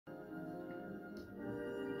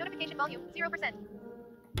Saturation volume 0%.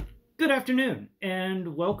 Good afternoon,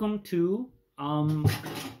 and welcome to, I'm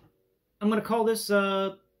going to call this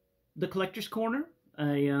the Collector's Corner.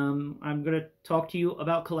 I'm going to talk to you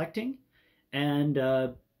about collecting, and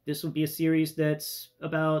this will be a series that's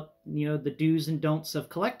about, the do's and don'ts of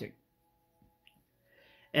collecting.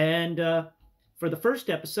 And for the first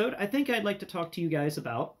episode, I think I'd like to talk to you guys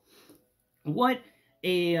about what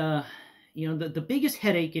the biggest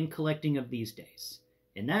headache in collecting of these days,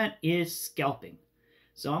 and that is scalping.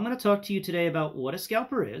 So I'm going to talk to you today about what a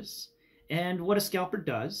scalper is, and what a scalper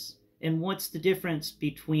does, and what's the difference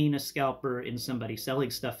between a scalper and somebody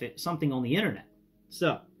selling something on the internet.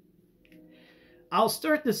 So I'll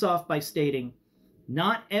start this off by stating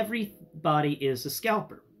not everybody is a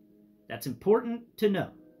scalper. That's important to know.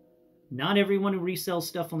 Not everyone who resells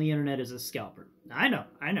stuff on the internet is a scalper. I know.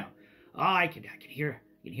 Oh, I can hear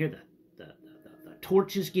the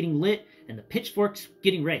torches getting lit and the pitchforks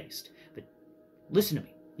getting raised. But listen to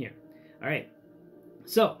me here. All right.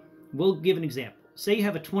 So we'll give an example. Say you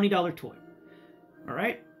have a $20 toy. All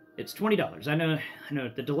right. It's $20. I know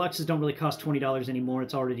the deluxes don't really cost $20 anymore.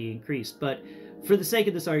 It's already increased. But for the sake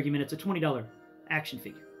of this argument, it's a $20 action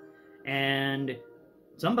figure. And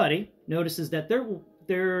somebody notices that their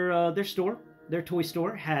toy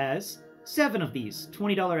store has 7 of these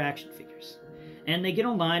 $20 action figures. And they get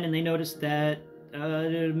online and they notice that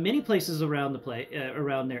many places around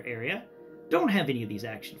around their area don't have any of these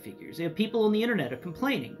action figures. People on the internet are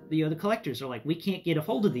complaining. The collectors are like, we can't get a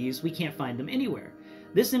hold of these. We can't find them anywhere.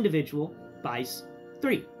 This individual buys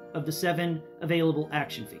 3 of the 7 available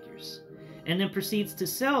action figures and then proceeds to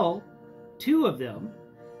sell 2 of them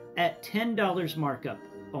at $10 markup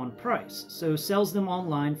on price. So sells them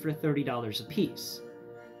online for $30 a piece.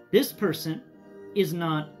 This person is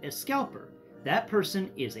not a scalper. That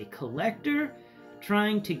person is a collector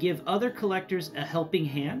trying to give other collectors a helping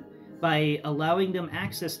hand by allowing them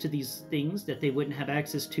access to these things that they wouldn't have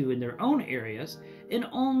access to in their own areas, and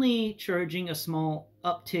only charging a small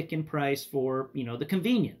uptick in price for, the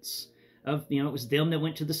convenience of, it was them that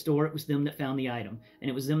went to the store, it was them that found the item, and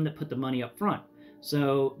it was them that put the money up front.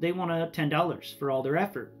 So they want $10 for all their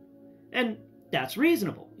effort. And that's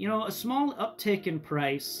reasonable. A small uptick in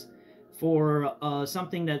price for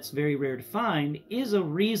something that's very rare to find is a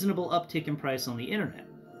reasonable uptick in price on the internet.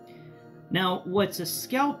 Now, what's a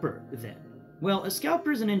scalper then? Well, a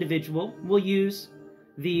scalper is an individual. We'll use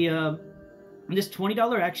this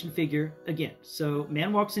 $20 action figure again. So,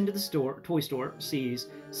 man walks into the toy store, sees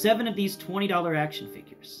 7 of these $20 action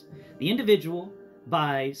figures. The individual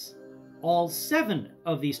buys all 7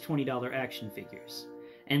 of these $20 action figures,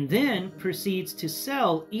 and then proceeds to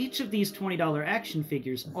sell each of these $20 action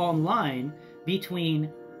figures online between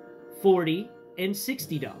 $40 and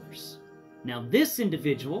 $60. Now, this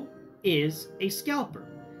individual is a scalper.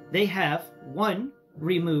 They have, 1,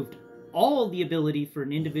 removed all the ability for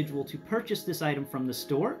an individual to purchase this item from the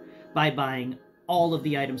store by buying all of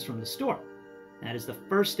the items from the store. That is the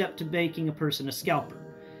first step to making a person a scalper.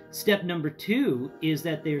 Step number 2 is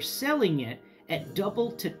that they're selling it at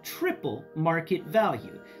double to triple market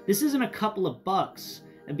value. This isn't a couple of bucks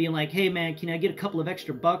and being like, hey man, can I get a couple of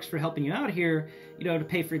extra bucks for helping you out here, to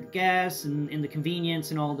pay for the gas and the convenience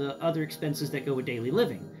and all the other expenses that go with daily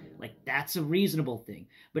living. Like, that's a reasonable thing.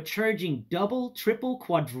 But charging double, triple,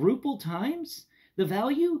 quadruple times the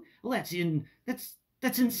value? Well, that's insane.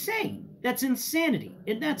 That's insanity.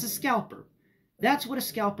 And that's a scalper. That's what a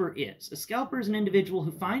scalper is. A scalper is an individual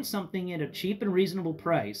who finds something at a cheap and reasonable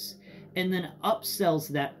price and then upsells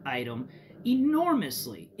that item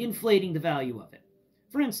enormously, inflating the value of it.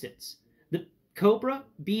 For instance, the Cobra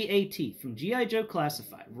BAT from G.I. Joe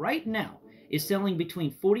Classified right now is selling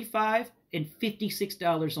between $45 and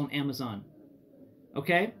 $56 on Amazon.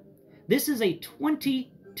 Okay? This is a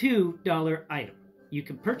 $22 item. You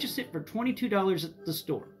can purchase it for $22 at the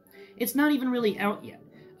store. It's not even really out yet.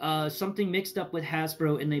 Something mixed up with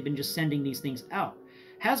Hasbro, and they've been just sending these things out.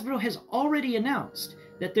 Hasbro has already announced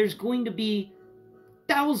that there's going to be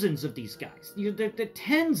thousands of these guys. There are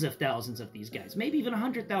tens of thousands of these guys, maybe even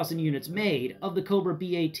 100,000 units made of the Cobra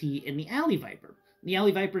BAT and the Alley Viper. The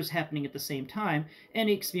Alley Viper is happening at the same time and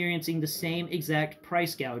experiencing the same exact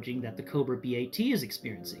price gouging that the Cobra BAT is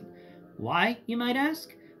experiencing. Why, you might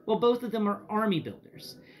ask? Well, both of them are army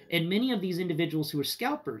builders. And many of these individuals who are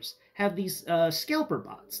scalpers have these scalper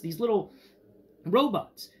bots, these little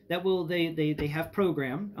robots that they have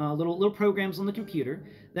little programs on the computer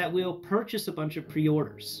that will purchase a bunch of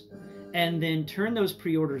pre-orders and then turn those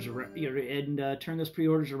pre-orders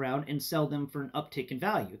around and sell them for an uptick in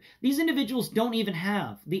value. These individuals don't even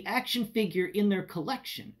have the action figure in their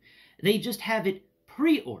collection. They just have it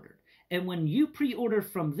pre-ordered. And when you pre-order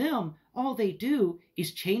from them, all they do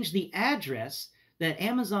is change the address that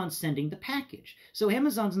Amazon's sending the package. So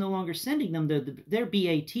Amazon's no longer sending them their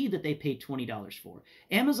BAT that they paid $20 for.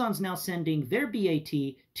 Amazon's now sending their BAT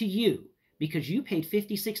to you because you paid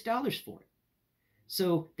 $56 for it.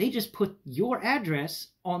 So they just put your address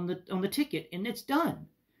on the ticket and it's done.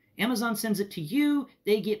 Amazon sends it to you,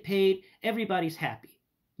 they get paid, everybody's happy.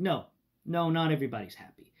 No, not everybody's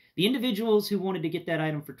happy. The individuals who wanted to get that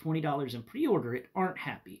item for $20 and pre-order it aren't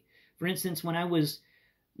happy. For instance, when I was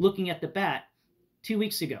looking at the bat 2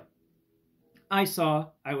 weeks ago, I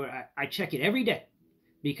check it every day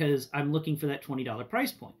because I'm looking for that $20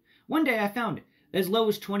 price point. One day I found it as low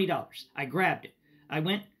as $20. I grabbed it. I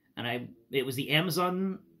went and it was the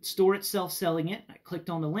Amazon store itself selling it. I clicked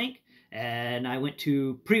on the link and I went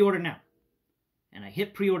to pre-order now. And I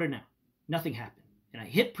hit pre-order now. Nothing happened. And I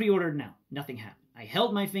hit pre-order now. Nothing happened. I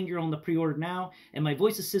held my finger on the pre-order now and my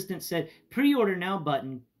voice assistant said, pre-order now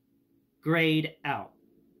button, grayed out.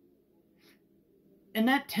 And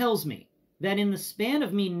that tells me that in the span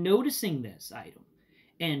of me noticing this item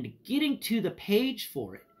and getting to the page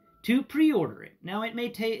for it to pre-order it, now it may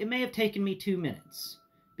have taken me 2 minutes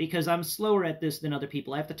because I'm slower at this than other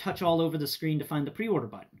people. I have to touch all over the screen to find the pre-order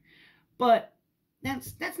button. But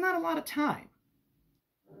that's not a lot of time.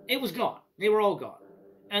 It was gone. They were all gone.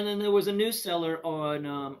 And then there was a new seller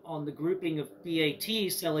on the grouping of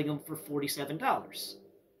BAT selling them for $47.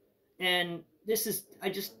 And this is,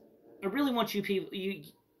 I really want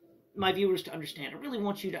my viewers to understand. I really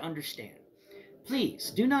want you to understand.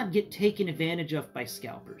 Please, do not get taken advantage of by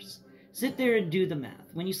scalpers. Sit there and do the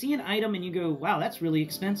math. When you see an item and you go, wow, that's really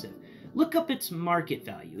expensive, look up its market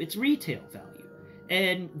value, its retail value,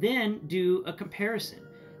 and then do a comparison.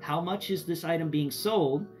 How much is this item being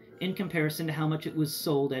sold in comparison to how much it was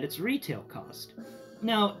sold at its retail cost?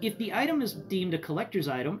 Now, if the item is deemed a collector's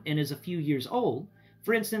item and is a few years old,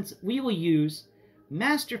 for instance, we will use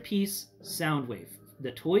Masterpiece Soundwave,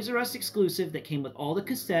 the Toys R Us exclusive that came with all the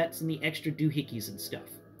cassettes and the extra doohickeys and stuff.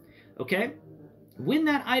 Okay? When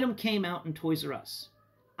that item came out in Toys R Us,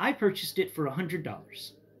 I purchased it for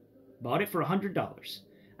 $100. Bought it for $100.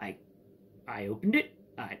 I opened it,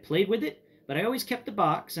 I played with it, but I always kept the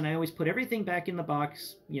box, and I always put everything back in the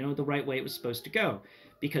box, the right way it was supposed to go.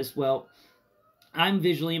 Because, well, I'm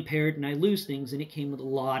visually impaired, and I lose things, and it came with a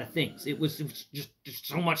lot of things. It was just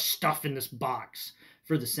so much stuff in this box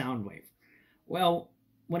for the Soundwave. Well,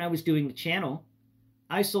 when I was doing the channel,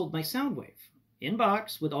 I sold my Soundwave in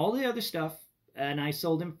box with all the other stuff, and I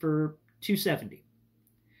sold him for $270.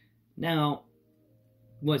 Now,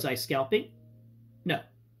 was I scalping? No.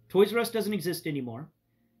 Toys R Us doesn't exist anymore,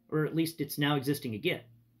 or at least it's now existing again,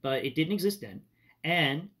 but it didn't exist then.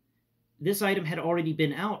 And this item had already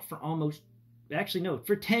been out for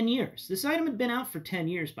for 10 years. This item had been out for 10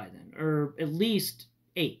 years by then, or at least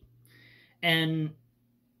 8. And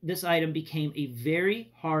this item became a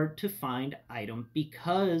very hard to find item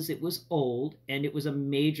because it was old and it was a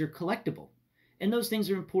major collectible. And those things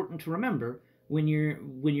are important to remember when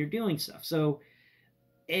you're doing stuff. So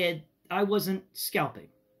I wasn't scalping.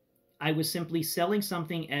 I was simply selling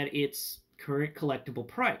something at its current collectible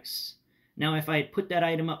price. Now, if I had put that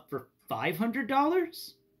item up for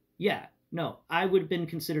 $500, yeah, no, I would have been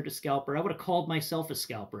considered a scalper. I would have called myself a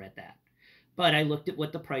scalper at that. But I looked at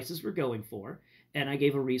what the prices were going for, and I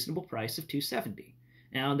gave a reasonable price of $270.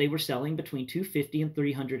 Now, they were selling between $250 and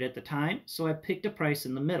 $300 at the time, so I picked a price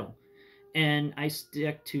in the middle. And I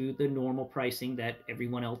stuck to the normal pricing that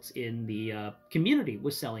everyone else in the community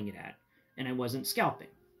was selling it at, and I wasn't scalping.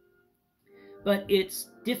 But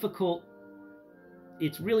it's difficult,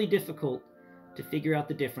 it's really difficult to figure out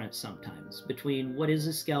the difference sometimes between what is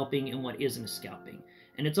a scalping and what isn't a scalping.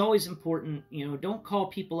 And it's always important, don't call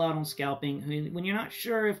people out on scalping when you're not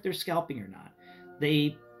sure if they're scalping or not.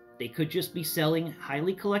 They could just be selling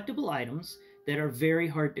highly collectible items that are very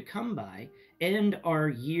hard to come by and are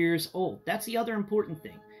years old. That's the other important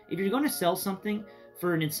thing. If you're going to sell something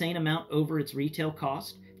for an insane amount over its retail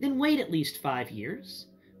cost, then wait at least 5 years.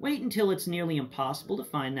 Wait until it's nearly impossible to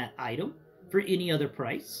find that item for any other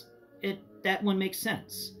price. That one makes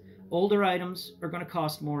sense. Older items are going to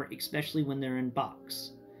cost more, especially when they're in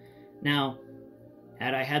box. Now,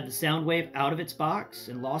 had I had the Soundwave out of its box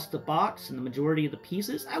and lost the box and the majority of the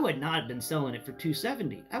pieces, I would not have been selling it for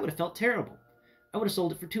 $270. I would have felt terrible. I would have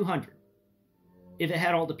sold it for $200 if it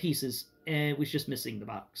had all the pieces and it was just missing the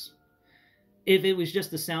box. If it was just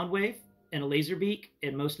the Soundwave and a laser beak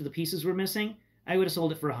and most of the pieces were missing, I would have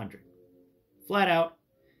sold it for $100. Flat out,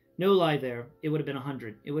 no lie there, it would have been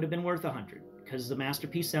 $100. It would have been worth $100 because the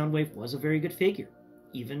Masterpiece Soundwave was a very good figure,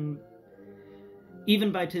 even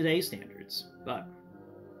by today's standards. But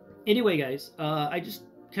Anyway, guys, I just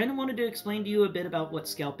kind of wanted to explain to you a bit about what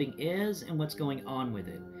scalping is and what's going on with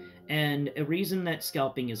it. And a reason that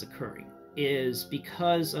scalping is occurring is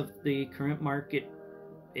because of the current market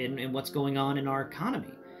and what's going on in our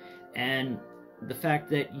economy. And the fact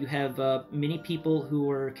that you have many people who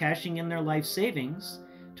are cashing in their life savings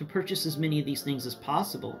to purchase as many of these things as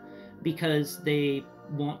possible because they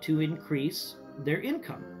want to increase their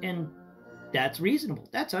income. And that's reasonable.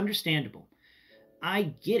 That's understandable.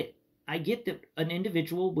 I get it. I get that an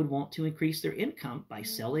individual would want to increase their income by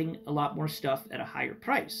selling a lot more stuff at a higher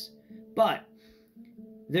price. But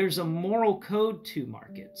there's a moral code to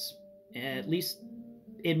markets, at least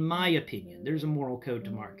in my opinion. There's a moral code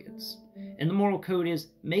to markets. And the moral code is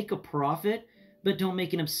make a profit, but don't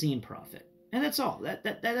make an obscene profit. And that's all.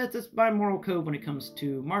 That's my moral code when it comes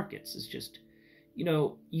to markets. It's just,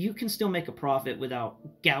 you can still make a profit without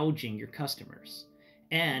gouging your customers.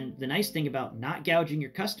 And the nice thing about not gouging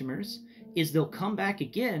your customers is they'll come back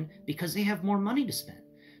again because they have more money to spend.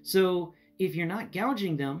 So if you're not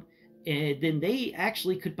gouging them, then they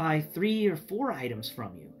actually could buy 3 or 4 items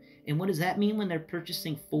from you. And what does that mean when they're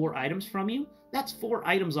purchasing 4 items from you? That's 4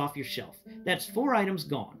 items off your shelf. That's 4 items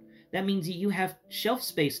gone. That means that you have shelf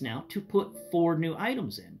space now to put 4 new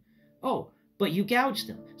items in. Oh, but you gouged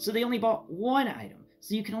them, so they only bought 1 item.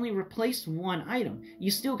 So you can only replace 1 item. You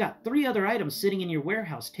still got 3 other items sitting in your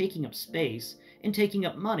warehouse taking up space and taking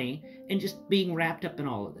up money and just being wrapped up in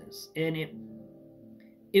all of this. And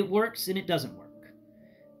it works and it doesn't work.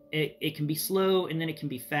 It can be slow and then it can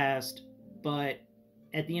be fast, but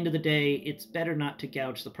at the end of the day, it's better not to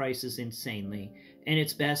gouge the prices insanely. And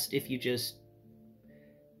it's best if you just,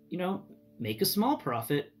 make a small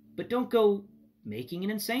profit, but don't go making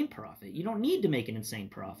an insane profit. You don't need to make an insane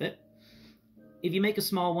profit. If you make a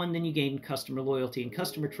small one, then you gain customer loyalty and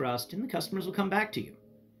customer trust, and the customers will come back to you.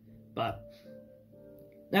 But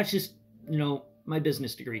that's just, my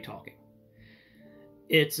business degree talking.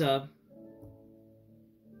 It's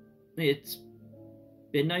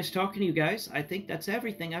been nice talking to you guys. I think that's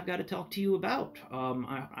everything I've got to talk to you about.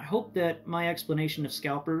 I hope that my explanation of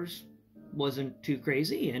scalpers wasn't too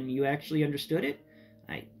crazy and you actually understood it.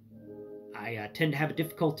 I tend to have a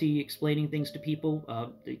difficulty explaining things to people.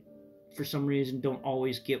 They, for some reason, don't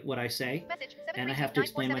always get what I say, and I have to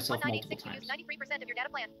explain myself multiple times. 93% of your data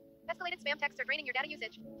plan. Escalated spam texts are draining your data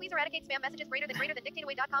usage. Please eradicate spam messages greater than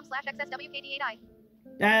dictateaway.com/xswkdai.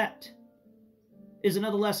 That is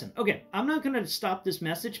another lesson. Okay, I'm not going to stop this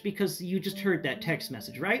message because you just heard that text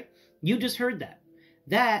message, right? You just heard that.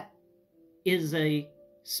 That is a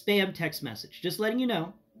spam text message. Just letting you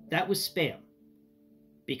know, that was spam.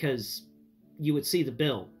 Because you would see the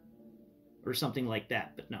bill or something like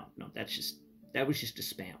that. But no, that was just a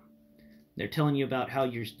spam. They're telling you about how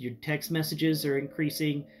your text messages are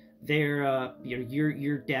increasing their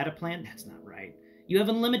your data plan. That's not right. You have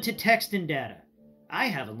unlimited text and data. I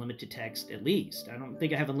have unlimited text, at least. I don't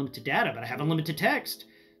think I have unlimited data, but I have unlimited text,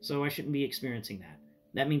 so I shouldn't be experiencing that.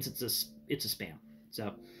 That means it's a spam.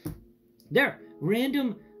 So there,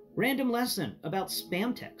 random lesson about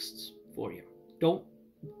spam texts for you. Don't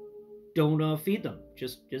feed them.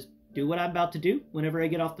 Just do what I'm about to do whenever I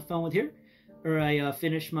get off the phone with here, or I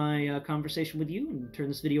finish my conversation with you and turn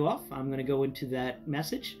this video off. I'm going to go into that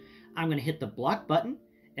message. I'm going to hit the block button,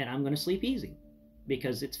 and I'm going to sleep easy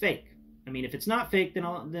because it's fake. I mean, if it's not fake, then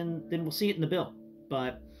we'll see it in the bill.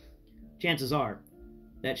 But chances are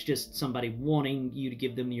that's just somebody wanting you to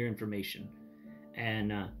give them your information,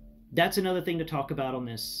 and that's another thing to talk about on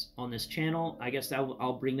this channel. I guess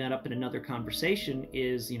I'll bring that up in another conversation.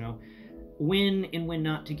 Is when and when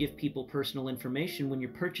not to give people personal information when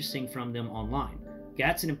you're purchasing from them online.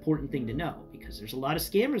 That's an important thing to know because there's a lot of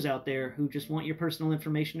scammers out there who just want your personal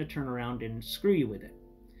information to turn around and screw you with it.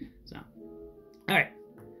 So, all right,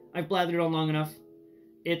 I've blathered on long enough.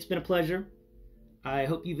 It's been a pleasure. I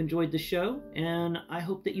hope you've enjoyed the show, and I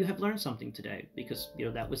hope that you have learned something today because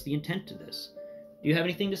that was the intent to this. Do you have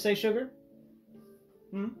anything to say, Sugar?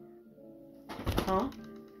 Huh?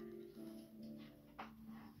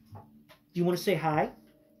 Do you want to say hi?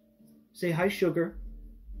 Say hi, Sugar.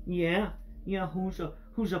 Yeah, who's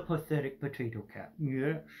a pathetic potato cat?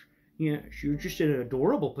 Yes, you're just an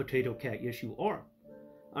adorable potato cat. Yes, you are.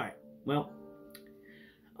 All right, well,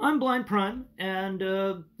 I'm Blind Prime, and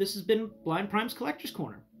this has been Blind Prime's Collector's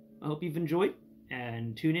Corner. I hope you've enjoyed,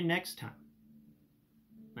 and tune in next time.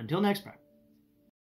 Until next time.